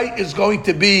Tanai is going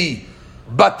to be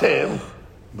batel,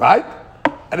 right?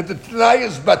 And if the Tanai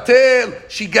is batel,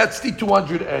 she gets the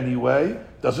 200 anyway.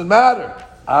 Doesn't matter.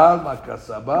 Al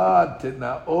makasaba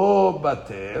tenao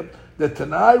batel. The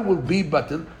Tanai will be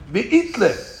batel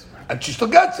be'itlech, and she still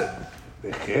gets it.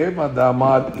 The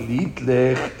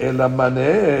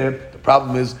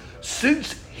problem is,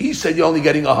 since he said you're only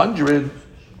getting 100,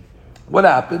 what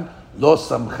happened? Lo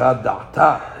samcha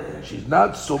da'ata. She's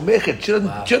not somechet. She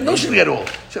doesn't know she's get all.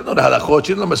 She doesn't know the halachot.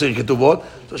 She doesn't know Masechet Ketuvot.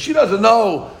 So she doesn't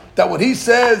know that when he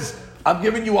says, I'm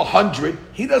giving you 100,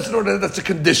 he doesn't know that that's a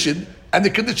condition, and the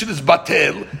condition is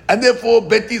batel, and therefore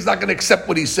Betty is not going to accept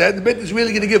what he said. Betty is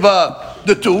really going to give her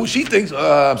the 2. She thinks,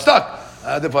 I'm stuck.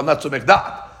 Therefore I'm not somech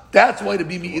da'at. That's why the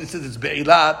Bimi says it's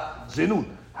be'ilat zenut.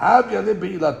 Have yale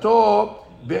be'ilato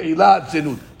be'ilat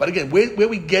zenut. But again, where are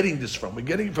we getting this from? We're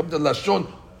getting it from the Lashon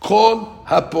Kol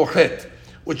HaPochet,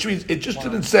 which means it just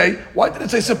didn't say, why did it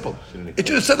say simple? It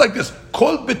should have said like this,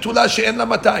 Kol betula she'en la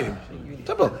matayim.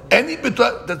 Simple. Any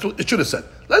betula, that's what it should have said.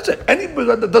 Let's say, any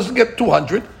betula that doesn't get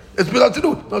 200, it's be'ilat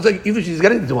zenut. No, I'm saying, even if she's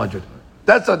getting the 200.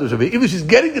 That's not the Shavi. Even if she's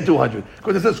getting the 200.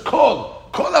 Because it says Kol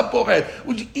HaPochet,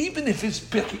 which even if his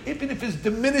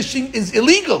diminishing is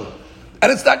illegal,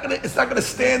 and it's not gonna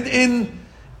stand in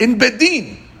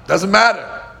Bedin. Doesn't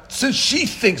matter. Since she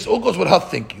thinks, all goes with her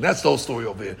thinking. That's the whole story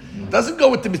over here. Doesn't go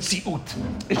with the mitziut.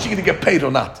 Is she going to get paid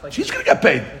or not? She's going to get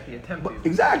paid.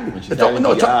 Exactly. It's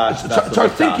her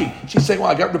thinking. She's saying, well,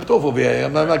 I got ripped off over here.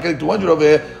 I'm not getting 200 over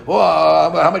here.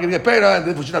 Well, how am I going to get paid? And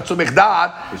if she's not so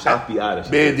mekdad. It's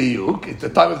the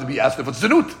time of the be asked if it's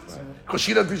zenut. Because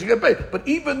she doesn't think she get paid. But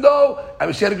even though,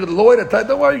 she had a good lawyer that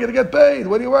don't worry, you're going to get paid.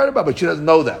 What are you worried about? But she doesn't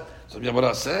know that. So the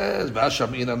Gemara says,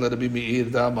 "V'ashamina l'Rabbi Meir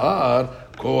damar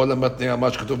kol matnei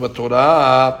amash katuv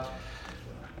b'Torah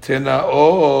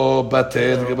tenao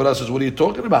batel." The Gemara says, "What are you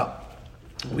talking about?"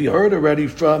 We heard already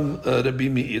from Rabbi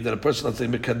Meir that a person that's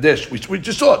saying mekadesh, which we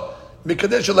just saw,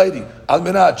 mekadesh a lady, al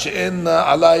menat she'en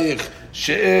alayich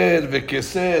she'er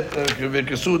v'keset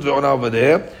v'kesud v'ona over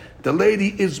there. The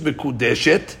lady is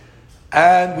mekudeshet,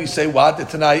 and we say what the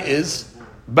Tanai is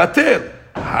batel.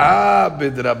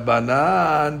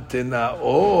 Bidrabanan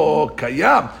tenao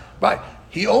kayam. Right.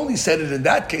 He only said it in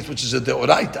that case, which is a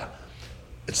deoraita.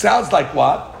 It sounds like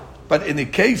what? But in the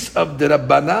case of the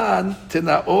Rabbanan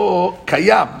tenao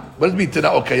kayam. What does it mean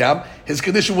tenao kayam? His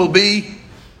condition will be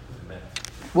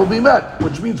met.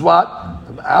 Which means what?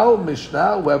 From our Mishnah,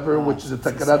 however, which is a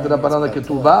takarat Rabbanan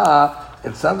ketuvah,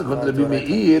 it sounds like Rabbi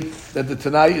Meir that the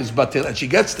Tanai is batil, and she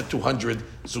gets the 200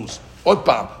 zuz. What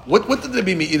did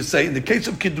Rabbi Meir say? In the case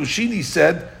of Kiddushin, he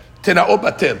said, Tena'o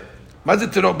batel. What is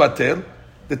Tena'o batel?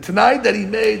 The Tanai that he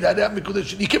made, that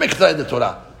he can make Tanai in the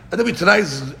Torah. And then the Tanai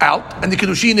is out, and the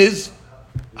Kiddushin is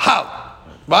how?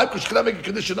 Right? Because you cannot make a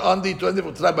condition on the Tanai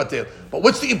batel. But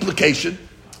what's the implication?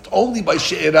 It's only by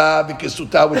She'era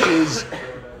v'kesuta, which is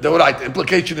the right. The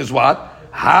implication is what?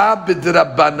 Ha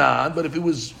b'drabanan. But if it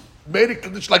was made a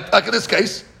condition like in this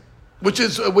case, which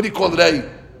is what do you call it? A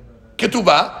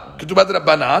ketubah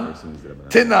drabanan,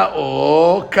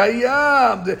 tenao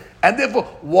kayam. And therefore,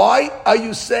 why are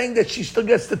you saying that she still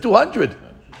gets the 200?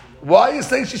 Why are you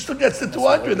saying she still gets the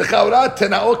 200? The chaura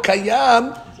tenao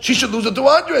kayam, she should lose the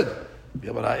 200.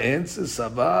 Yabara answer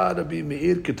savar Rabbi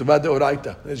Meir ketubah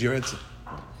deoraita. There's your answer.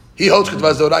 He holds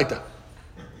ketubah deoraita.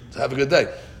 So have a good day.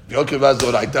 If you hold ketubah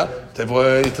deoraita,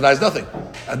 therefore it denies nothing,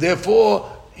 and therefore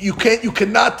you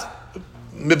cannot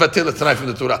mevatel tonight from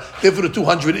the Torah. Therefore, the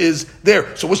 200 is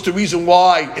there. So, what's the reason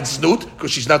why it's znut?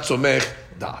 Because she's not somech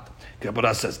da'at.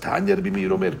 Gemara says, "Tanya Rabbi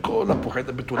Meir omer kol ha'pochet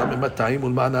betula mematayim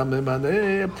ulmana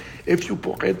memane." If you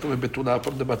pochet from a betula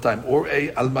from the matayim or a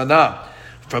almana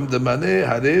from the maneh,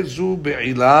 harezu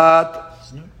be'ilat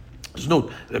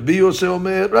znut. Rabbi Yosef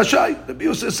omer rashai. Rabbi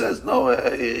Yosef says, "No,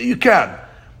 you can."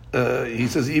 He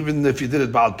says, even if you did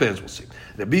it ba'al pez, we'll see.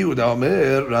 Rabbi Yehuda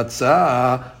omer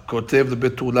ratza כותב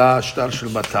לבתולה שטר של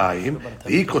 200,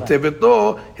 והיא כותבת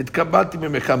לו, התקבלתי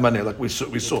ממך מנה, like we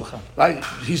saw. Right?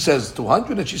 He says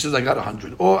 200, and she says, I got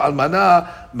 100. או אלמנה,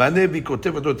 מנה, והיא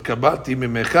כותבת לו, התקבלתי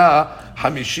ממך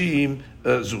 50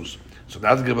 זוז. So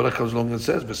now the Gemara comes along and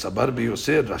says, וסבר רבי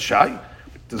יוסף רשאי?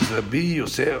 Does Rabbi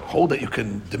Yosef hold that you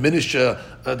can diminish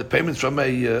the payments from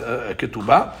a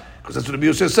ketubah? Because that's what Rabbi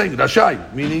Yosef is saying,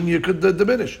 rashai, meaning you could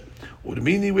diminish.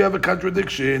 Meaning we have a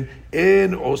contradiction.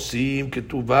 En osim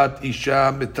ketuvat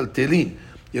isha metaltelin.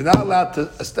 You're not allowed to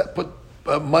put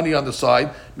money on the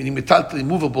side, meaning metaltelin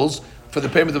movables, for the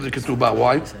payment of the ketubah.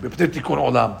 Why? Tikkun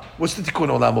olam. What's the tikkun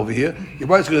olam over here? Your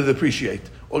buyer's going to depreciate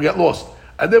or get lost.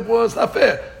 And therefore, it's not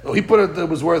fair. So he put it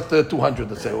was worth 200,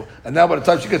 let's say, and now by the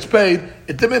time she gets paid,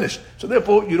 it diminished. So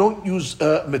therefore, you don't use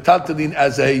metaltelin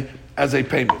as a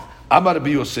payment. Amar Rabbi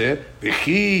Yosef,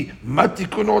 v'chi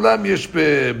matikun olam yesh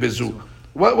bezu.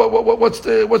 What's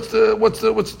the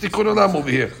tikkun olam over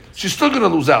here? She's still going to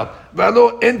lose out.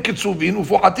 V'alo en ketzuvin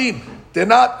ufohatim. They're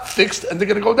not fixed and they're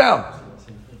going to go down.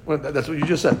 Well, that's what you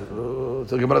just said. So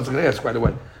the Gemara is going to ask right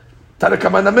away.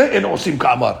 Tanakama name en osim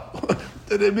ka'amar.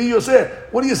 Rabbi Yosef,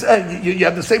 what are you saying? You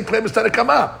have the same claim as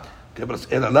Tanakama.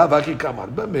 אלא לאו הכי כאמר,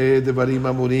 במה דברים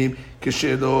אמורים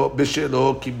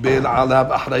בשלו קיבל עליו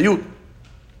אחריות.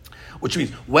 Which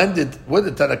means, when did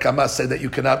Tanakama say that you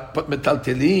cannot put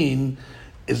metaltelin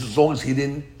as long as he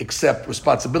didn't accept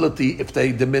responsibility if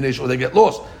they diminish or they get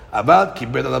lost? Avad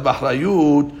kibel alav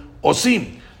achrayut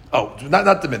osim. Oh,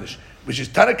 not diminish. Which is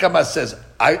Tanakama says,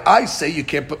 I say you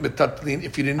can't put metaltelin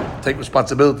if you didn't take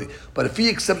responsibility. But if he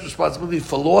accepts responsibility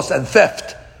for loss and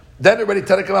theft, then already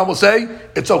Tanakama will say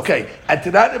it's okay. And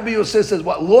to that, Rabbi Yosef says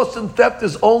what loss and theft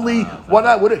is only one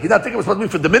eye. He's not taking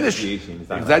responsibility for diminish.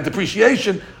 Exact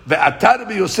depreciation. Ve'ata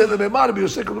Rabbi Yosef le'emar. Rabbi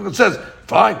Yosef says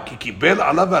fine. Kikibel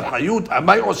alav al-hayut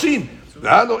amay osim.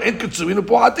 Ve'alo en ketzuin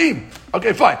u'po'atim.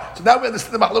 Okay, fine. So now we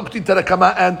understand the machlok between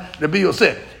Tanakama and Rabbi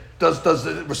Yosef. Does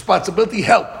the responsibility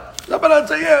help? Rabbanan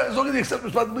say as long as he accepts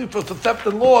responsibility for theft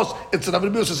and loss, it's an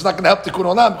Rabbi Yosef. It's not going to help Tikkun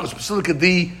Olam because specifically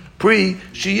the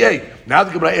pre-Shiyeh. Now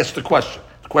the Gemara asks the question.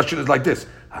 The question is like this: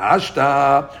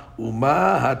 Hashta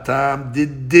uma hatam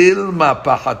didilma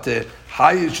pachate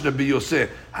hayish Rabbi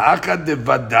Yosef hakad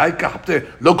devadai kahte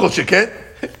lo kol sheken.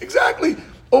 Exactly.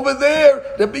 Over there,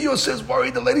 Rabbi Yosef is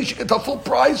worried the lady should get her full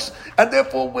price, and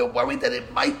therefore we're worried that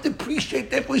it might depreciate.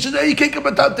 Therefore, he says, "Hey, you can't get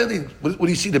metaltelin." What do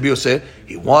you see, Rabbi Yosef?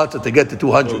 He wanted to get to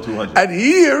 200. And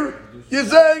here, you're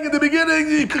saying in the beginning,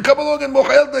 you could come along and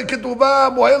mohel the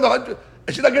ketubah, mohel the 100,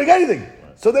 and she's not going to get anything.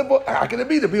 So therefore, how can it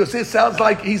be? Rabbi Yosef sounds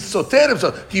like he's soter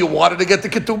himself. Do you want her to get the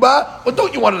ketubah, or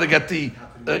don't you want her to get the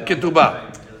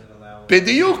ketubah?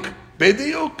 Bediuk.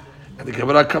 And the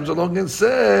Gemara comes along and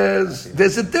says,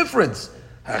 there's a difference.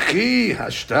 Hachi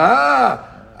hashta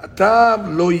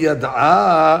atam lo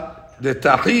yad'a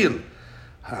letahil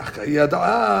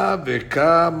yad'a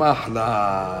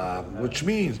vekamahla, which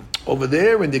means over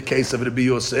there in the case of Rabbi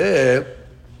Yosef,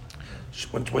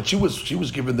 when she was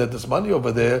given this money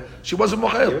over there, she wasn't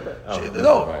mochel.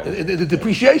 In the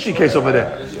depreciation case over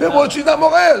there, well, she's not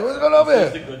mochel. What's going on over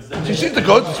here? She sees the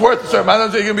goods; it's worth a certain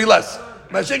amount. It's going to be less.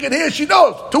 But she can hear. She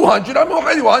knows 200. I'm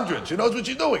mochel you 100. She knows what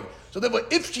she's doing. So therefore,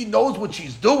 if she knows what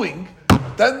she's doing,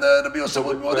 then Rabbi Yosef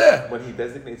will be more there. When he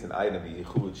designates an item,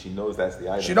 she knows that's the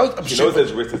item. She knows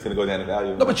that risk is going to go down in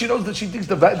value. No, but she knows that she thinks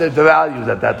the value is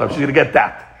at that time. She's going to get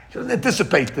that. She doesn't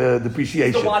anticipate the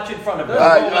depreciation. Still watch in front of her.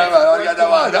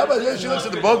 She looks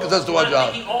at the book and says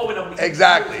 200.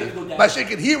 Exactly. But she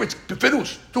can hear it's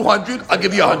finish 200. I'll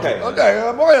give you 100. Okay,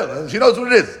 I'm oil. She knows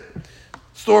what it is.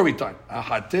 Story time.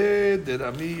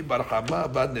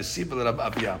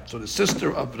 So the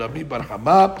sister of Rami Bar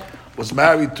Hama was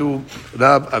married to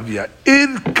Rab Avia.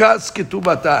 Irkas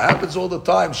ketubata happens all the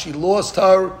time. She lost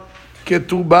her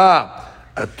ketubah.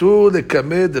 Atu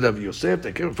lekamed Rav Yosef.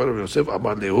 They came in front of Yosef.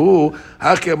 Amar lehu.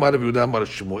 Haki amar Rav Yehuda amar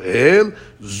Shmuel.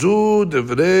 Zu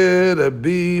devre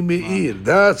Rabbi Meir.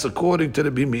 That's according to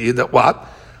Rabbi Meir. That what?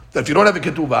 That if you don't have a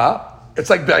ketubah, it's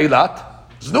like be'ilat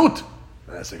znut.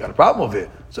 I got a problem over here.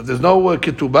 So if there's no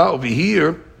ketubah over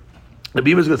here, the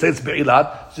Bima is going to say it's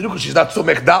be'ilat. So she's not so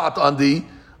mekda'at on the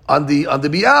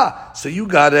bi'ah. So you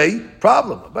got a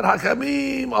problem. But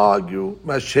Hakamim argue,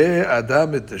 Mashe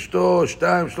Adam et Eshto,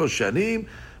 Shtaim Shlosh Shanim,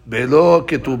 Belo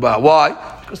ketubah. Why?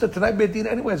 Because the Tanai Beit Din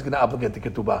anyway is going to obligate the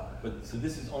ketubah. But so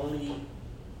this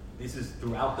is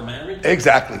throughout the marriage?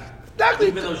 Exactly.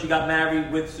 Even though she got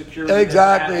married with security.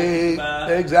 Exactly.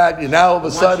 Now all of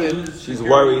a sudden she's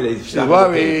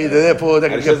worried. Therefore they're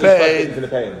going to get paid.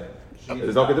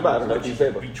 There's no ketubah. She's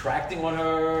retracting on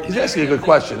her. He's asking a good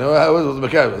question. They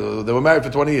were married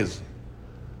for 20 years.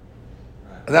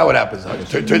 And now what happens?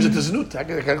 Turns into znut. How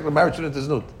can the marriage turn into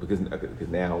znut? Because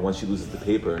now, once she loses the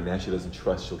paper, now she doesn't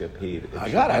trust she'll get paid.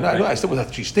 I know. I still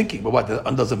what she's thinking. But what?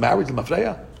 Undoes the marriage, the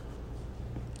mafreya?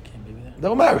 They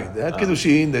were married. They had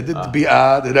kiddushin. They did the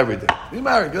bi'ah. They did everything. They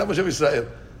married. Kedat Moshe Yisrael.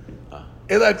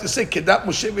 They like to say Kedat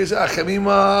Moshe Yisrael.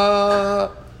 Achemima.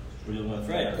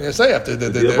 You say after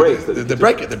they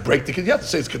break it. They break the kid. You have to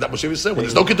say it's Kedat Moshe Yisrael. When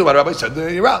there's no ketubah, Rabbi said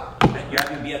you're out.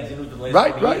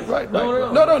 Right.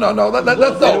 No.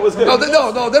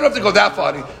 They don't have to go that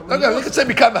far. They can say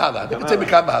Mikam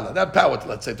Mahala. They have power to,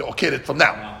 let's say, to okay it from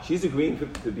now. She's agreeing to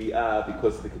be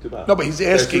because of the ketubah. No, but he's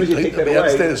asking. He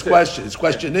understand his question. His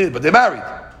question is, but they're married.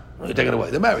 You're taking it away.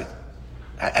 They're married.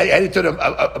 And he told him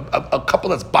a couple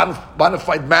that's bona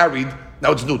fide married.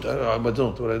 Now it's nut.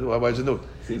 Why is it nut?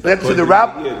 But you have to say the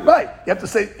rabbi. Right. You have to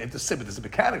say, but there's the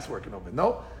mechanics working over it.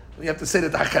 No. You have to say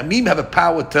that the Hakamim have a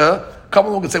power to come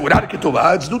along and say, without a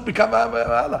ketubah, it's nut become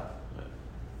Allah.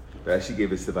 But she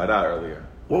gave a sevara earlier.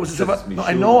 What was the sevara?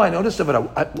 No, I know the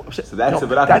sevara. So that's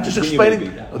sevara. That's just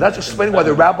explaining. That's explaining why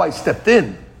the rabbi stepped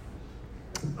in.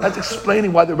 That's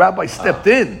explaining why the rabbi stepped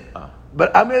in.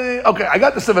 But I mean, okay, I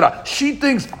got the sevara. She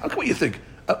thinks. Look what you think.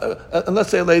 And let's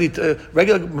say a lady,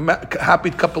 regular happy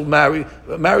couple married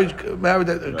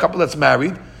a couple that's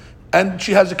married, and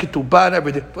she has a ketubah and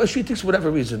everything. But she thinks for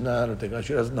whatever reason, I don't think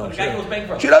she doesn't know.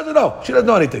 She doesn't know. She doesn't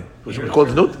know anything. Which we call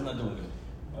znut.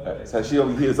 So she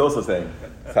over here is also saying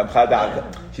she's not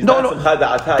samcha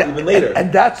da'ata even later.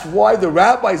 And that's why the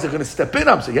rabbis are going to step in.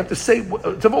 I'm saying you have to say,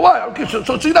 so why? Okay,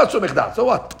 so she's not somech dat. So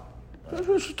what?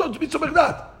 She's supposed to be somech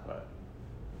dat.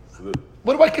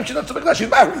 What do I keep? She's not somech dat. She's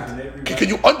married. Can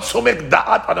you unsomech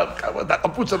dat on that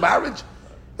uproots of marriage?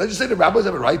 Let's just say the rabbis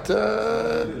have a right to.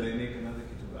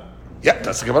 Yeah,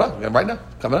 that's the Gemara. Right now,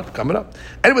 coming up.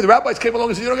 Anyway, the rabbis came along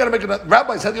and said, "You're not going to make it."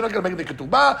 Rabbi said, "You're not going to make it the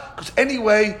ketubah because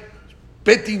anyway,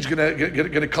 Beit Din's going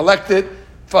to collect it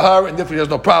for her, and therefore he has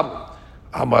no problem."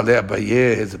 Amar le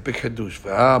Abaye is a big hadush.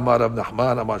 Amar Rav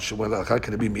Nachman, Amar Shmuel, Achar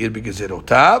can be meir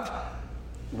b'gezerotav.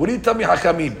 What do you tell me,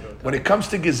 Hakamim? When it comes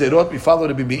to gezerot, we follow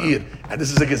Rabbi Meir, and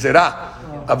this is a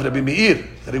gezerah of Rabbi Meir.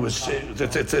 That it was it's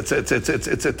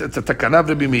a takana of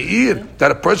Rabbi Meir that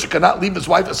a person cannot leave his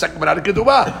wife a second without a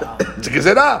keduvah. It's a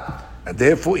gezerah, and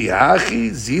therefore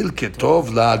iachi zil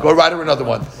ketov la. Go write her another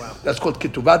one. That's called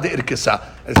ketuvah de irkesa.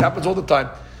 It happens all the time.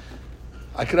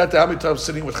 I cannot tell how many times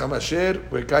sitting with Chamasher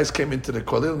where guys came into the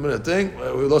Kolil thing,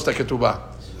 we lost a ketubah,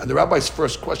 and the rabbi's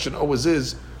first question always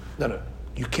is, no.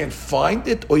 You can't find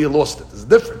it or you lost it. There's a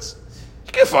difference.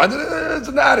 You can't find it. It's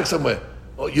in the attic somewhere.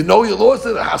 Or you know you lost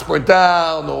it, the house burned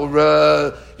down, or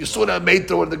you saw that mate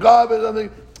throw it in the garbage.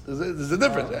 Something. There's a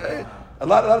difference. A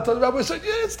lot of times the rabbi said,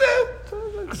 yeah, it's there.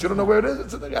 Because you don't know where it is.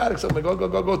 It's in the attic somewhere.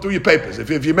 Go through your papers. If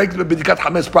you make the B'dikat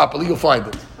Hametz properly, you'll find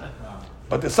it.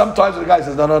 But there's sometimes the guy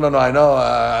says, no, I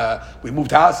know. We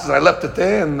moved houses, I left it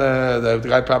there, and the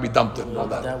guy probably dumped it and all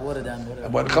that.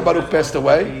 And when Chabaruch passed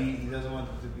away,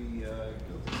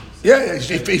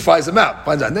 he finds them out.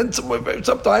 And then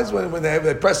sometimes when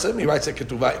they press him, he writes a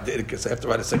ketuvah. They have to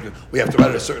write a second. We have to write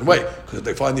it a certain way because if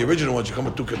they find the original ones, you come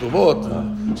with two ketuvot.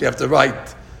 So you have to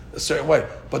write a certain way.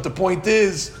 But the point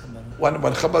is, when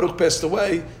Chabaruch passed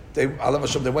away, they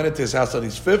went into his house on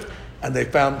his 5th, and they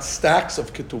found stacks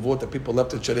of ketuvot that people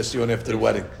left in Sheres Zion after the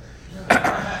wedding,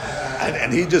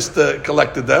 and he just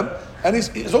collected them. And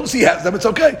as long as he has them, it's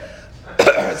okay.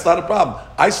 It's not a problem.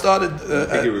 I started. I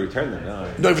think you returned them.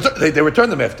 No, they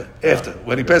returned them after.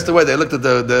 When he passed away, they looked at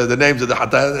the names of the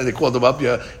hatan and they called them up.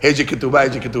 Heji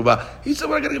ketubah. He said,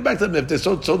 "We're going to get back to them. If they're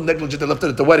so negligent, they left it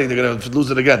at the wedding. They're going to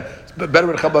lose it again. It's better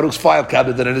in Chabaruch's file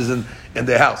cabinet than it is in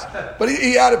their house." But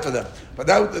he had it for them. But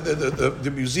now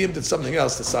the museum did something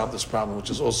else to solve this problem, which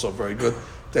is also very good.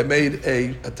 They made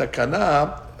a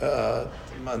takana.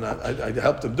 I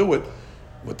helped them do it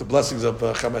with the blessings of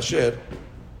Chamasher.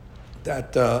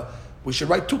 That we should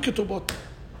write 2 ketubot.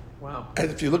 Wow. And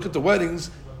if you look at the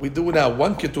weddings, we do now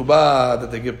 1 ketubah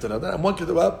that they give to them, and 1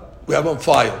 ketubah we have on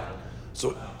file.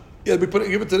 So we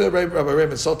give it to the Rabbi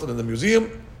Raymond Sultan in the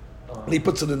museum, and he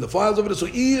puts it in the files over there. So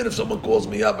even if someone calls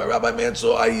me up, Rabbi Man,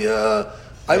 so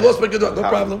I lost my ketubah, no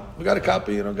problem. We got a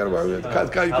copy. You don't got to worry.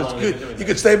 You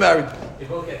could stay married. They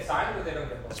both get signed, or they don't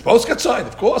get both? It's both get signed,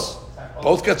 of course.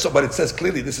 Both get signed, but it says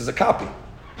clearly this is a copy.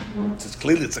 It says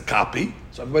clearly it's a copy,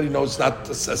 so everybody knows it's not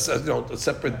a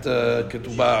separate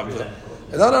ketubah.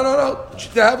 No.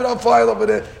 They have it on file over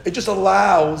there. It just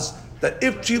allows that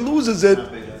if she loses it,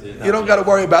 you don't got to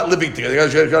worry about living together.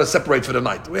 You got to separate for the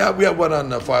night. We have one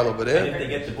on file over there. And if they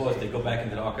get divorced, they go back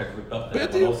into the archive for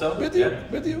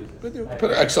With you.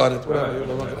 Put an X on it, whatever. You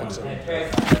don't want an X on it.